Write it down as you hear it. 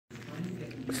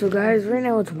So guys, right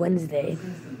now it's Wednesday,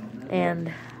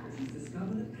 and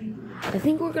I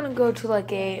think we're gonna go to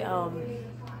like a,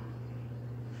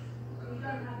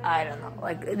 I don't know,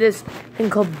 like this thing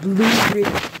called Blue Ridge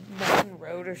Mountain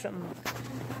Road or something.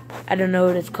 I don't know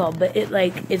what it's called, but it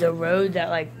like is a road that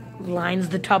like lines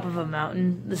the top of a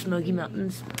mountain, the Smoky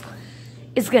Mountains.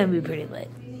 It's gonna be pretty lit.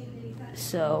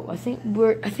 So I think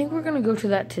we're gonna go to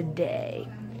that today.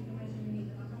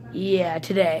 Yeah,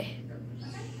 today.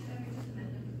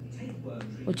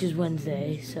 Which is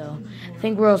Wednesday, so I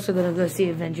think we're also gonna go see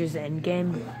Avengers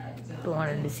Endgame. I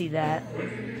wanted to see that.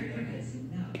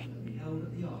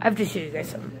 I have to show you guys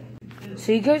something.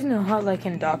 So you guys know how, like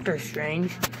in Doctor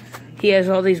Strange, he has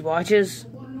all these watches?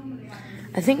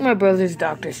 I think my brother's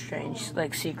Doctor Strange,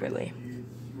 like secretly.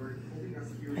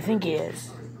 I think he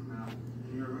is.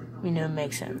 You know, it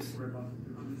makes sense.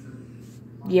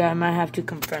 Yeah, I might have to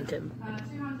confront him.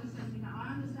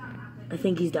 I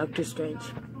think he's Doctor Strange.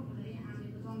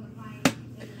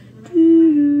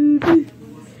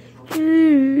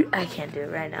 I can't do it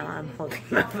right now. I'm holding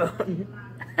my phone.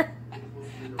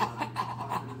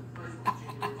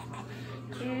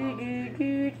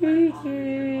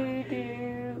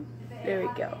 There we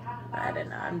go. I don't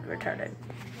know. I'm retarded.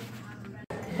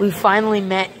 We finally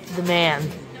met the man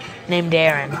named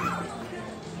Aaron.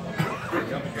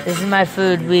 This is my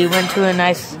food. We went to a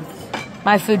nice...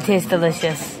 My food tastes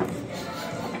delicious.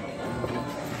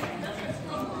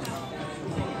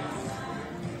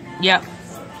 Yep.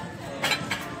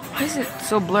 Why is it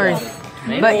so blurry?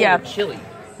 But yeah, chili.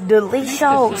 Delicious.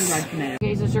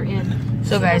 Gazers are in.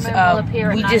 So guys,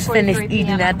 we just finished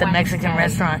eating at the Mexican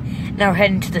restaurant. Now we're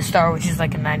heading to the Star, which is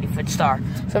like a 90-foot star.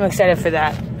 So I'm excited for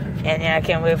that. And yeah, I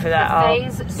can't wait for that. I'll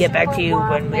get back to you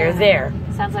when we're there.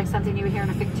 Sounds like something you would hear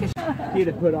in a fictitious. He'd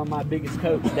have put on my biggest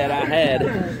coat that I had.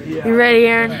 Yeah. You ready,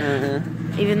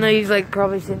 Aaron? Even though you've like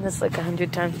probably seen this like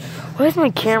 100 times. Why is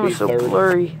my camera so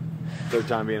blurry? Third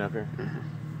time being up here.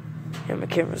 Yeah, my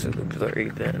camera's a little blurry,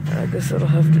 but I guess it'll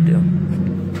have to do.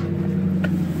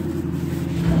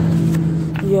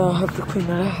 Yeah, I'll have to clean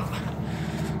that out.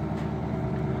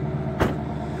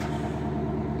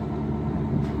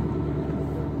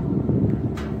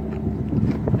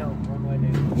 No, wrong way,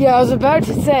 dude. Yeah, I was about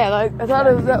to say, like, I thought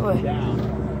it was that way.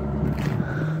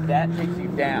 Down. That takes you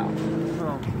down.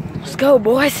 Let's go,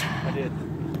 boys. I did.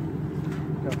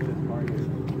 Cover this part here.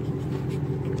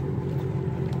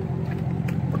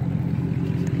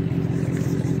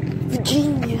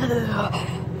 Virginia.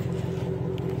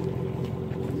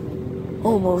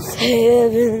 Almost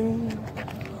heaven.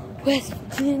 West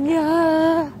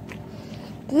Virginia.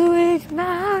 Blue Ridge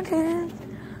Mountains.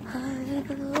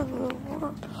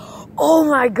 Oh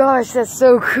my gosh, that's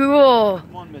so cool.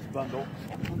 Come on, Miss Bundle.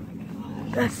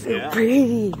 That's so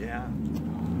pretty. Yeah.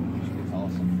 It's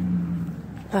awesome.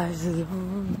 That's I'd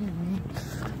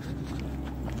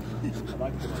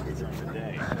like to come here during the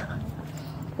day.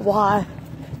 Why?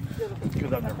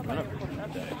 Because I've never been up here during the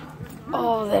day.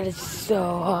 Oh, that is so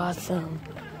awesome.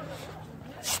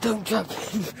 Stone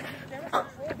jumping.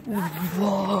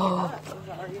 Whoa.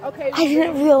 I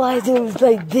didn't realize it was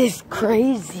like this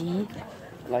crazy.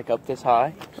 Like up this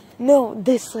high? No,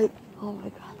 this like, oh my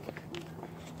god.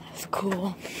 That's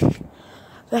cool.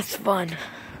 That's fun.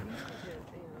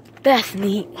 That's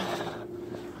neat.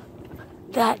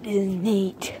 That is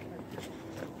neat.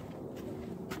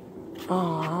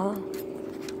 Aww.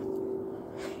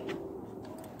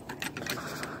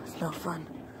 It's no fun.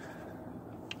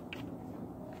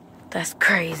 That's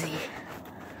crazy.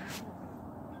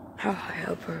 How high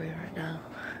up are we right now?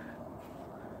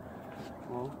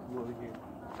 Well, over here.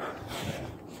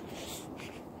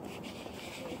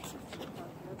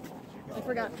 I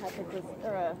forgot how to this.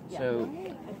 Yeah. So,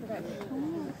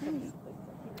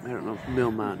 I don't know if Mill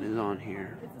Mountain is on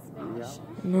here.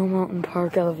 Mill Mountain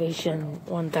Park elevation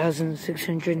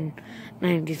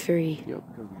 1,693. Yep.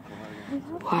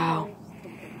 Wow.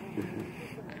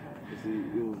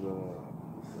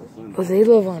 Oh, they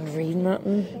live on Reed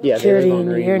Mountain? Yeah, they Charity live on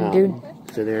and Reed Aaron, Mountain.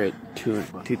 dude. So they're at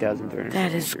 2,300.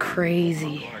 That is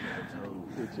crazy.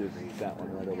 Which is that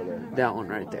one right over there. That one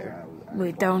right there.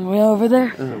 Wait, that one way over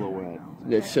there? Silhouette.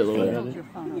 The silhouette of it.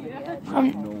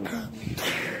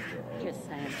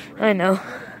 I know.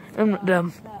 I'm not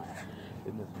dumb.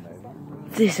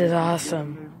 This is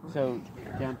awesome. So,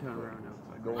 downtown Roanoke.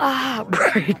 Ah,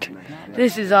 right.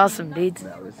 This is awesome, dudes.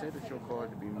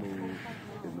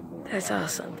 That's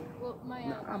awesome.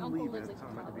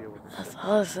 That's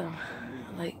awesome.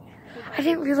 Like, I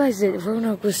didn't realize that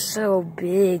Roanoke was so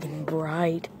big and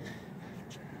bright.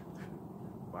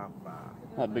 A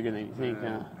lot bigger than you think,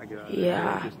 huh?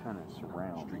 Yeah. Just kind of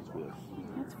surround streets with.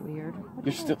 That's weird. What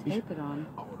You're did still- I tape it on?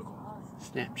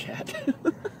 Snapchat.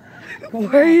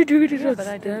 Why are you doing it on But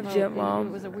I didn't know. Snapchat, Mom?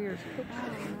 It was a weird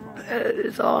picture. That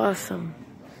is awesome.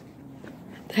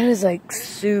 That is like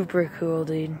super cool,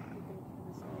 dude.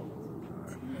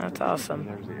 That's awesome.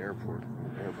 There's the airport.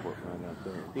 Airport right out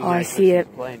there. You Oh, I guys see see it.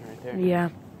 the plane right there. Yeah.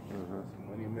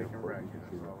 When you make a right, you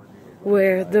see that.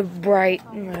 Where the bright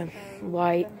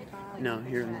light. No,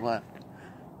 here on the left.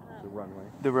 The runway.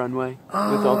 The runway. with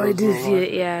all Oh, I those do little see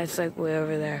lights. it. Yeah, it's like way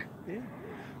over there.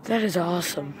 That is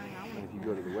awesome. And if you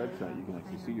go to the website, you can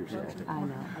actually see yourself. I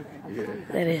know.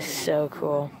 That is so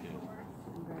cool.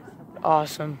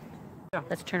 Awesome.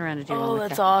 Let's turn around and do one Oh, with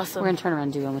that's the, We're awesome. going to turn around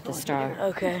and do one with the star.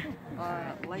 Okay.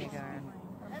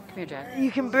 Come here, Jack.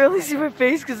 You can barely see my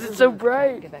face because it's so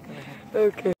bright. Get back over here.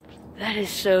 Okay. That is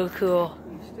so cool.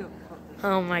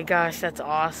 Oh my gosh, that's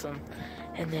awesome.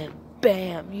 And then,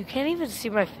 bam, you can't even see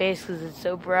my face because it's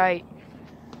so bright.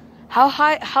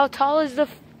 How tall is the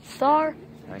star?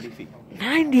 90 feet.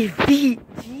 90 feet.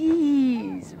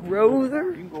 Jeez. Rother?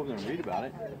 You can go over there and read about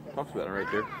it. Talks about it right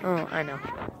there. Oh, I know.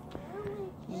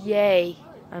 Yay.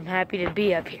 I'm happy to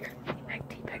be up here. Teabag,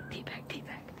 teabag, teabag,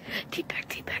 teabag. Teabag,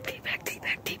 teabag, teabag,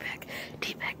 teabag, teabag.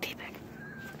 Teabag, teabag.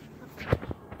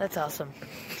 That's awesome.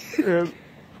 The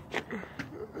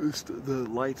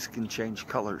lights can change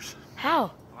colors.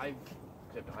 How? I've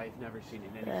never seen it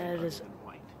anything That other is than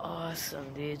white.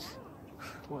 awesome, dudes.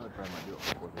 Well, I probably might do it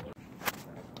before they do.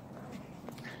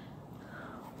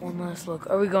 One last look.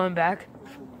 Are we going back?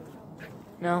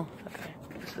 No? Okay.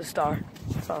 It's the star.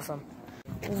 It's awesome.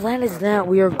 Well, that is that.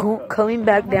 We are coming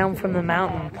back down from the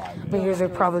mountain. My ears are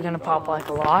probably going to pop like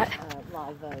a lot.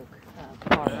 Live Oak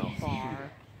bar.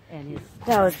 And his,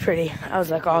 That was pretty. I was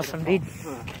like, awesome, dude.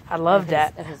 I love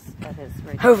that. at his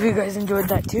Hope you guys enjoyed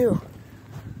that too.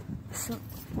 So,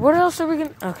 what else are we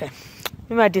going to... Okay.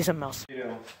 We might do something else.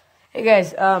 Hey, guys.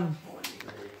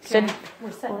 Said...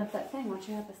 We're setting up that thing. Why don't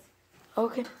you help us?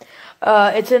 Okay.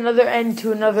 It's another end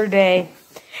to another day.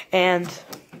 And,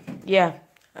 yeah,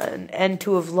 an end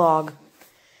to a vlog.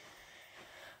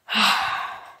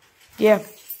 Yeah.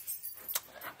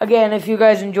 Again, if you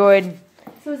guys enjoyed,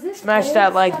 smash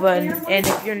that like button. And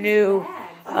if you're new,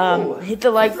 hit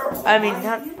the like,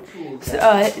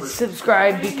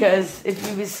 subscribe, because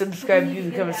if you subscribe, you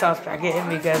become a sauce packet. And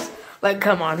because, like,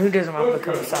 come on, who doesn't want to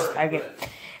become a sauce packet?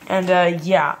 And,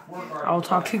 yeah, I'll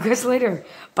talk to you guys later.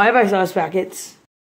 Bye-bye, sauce packets.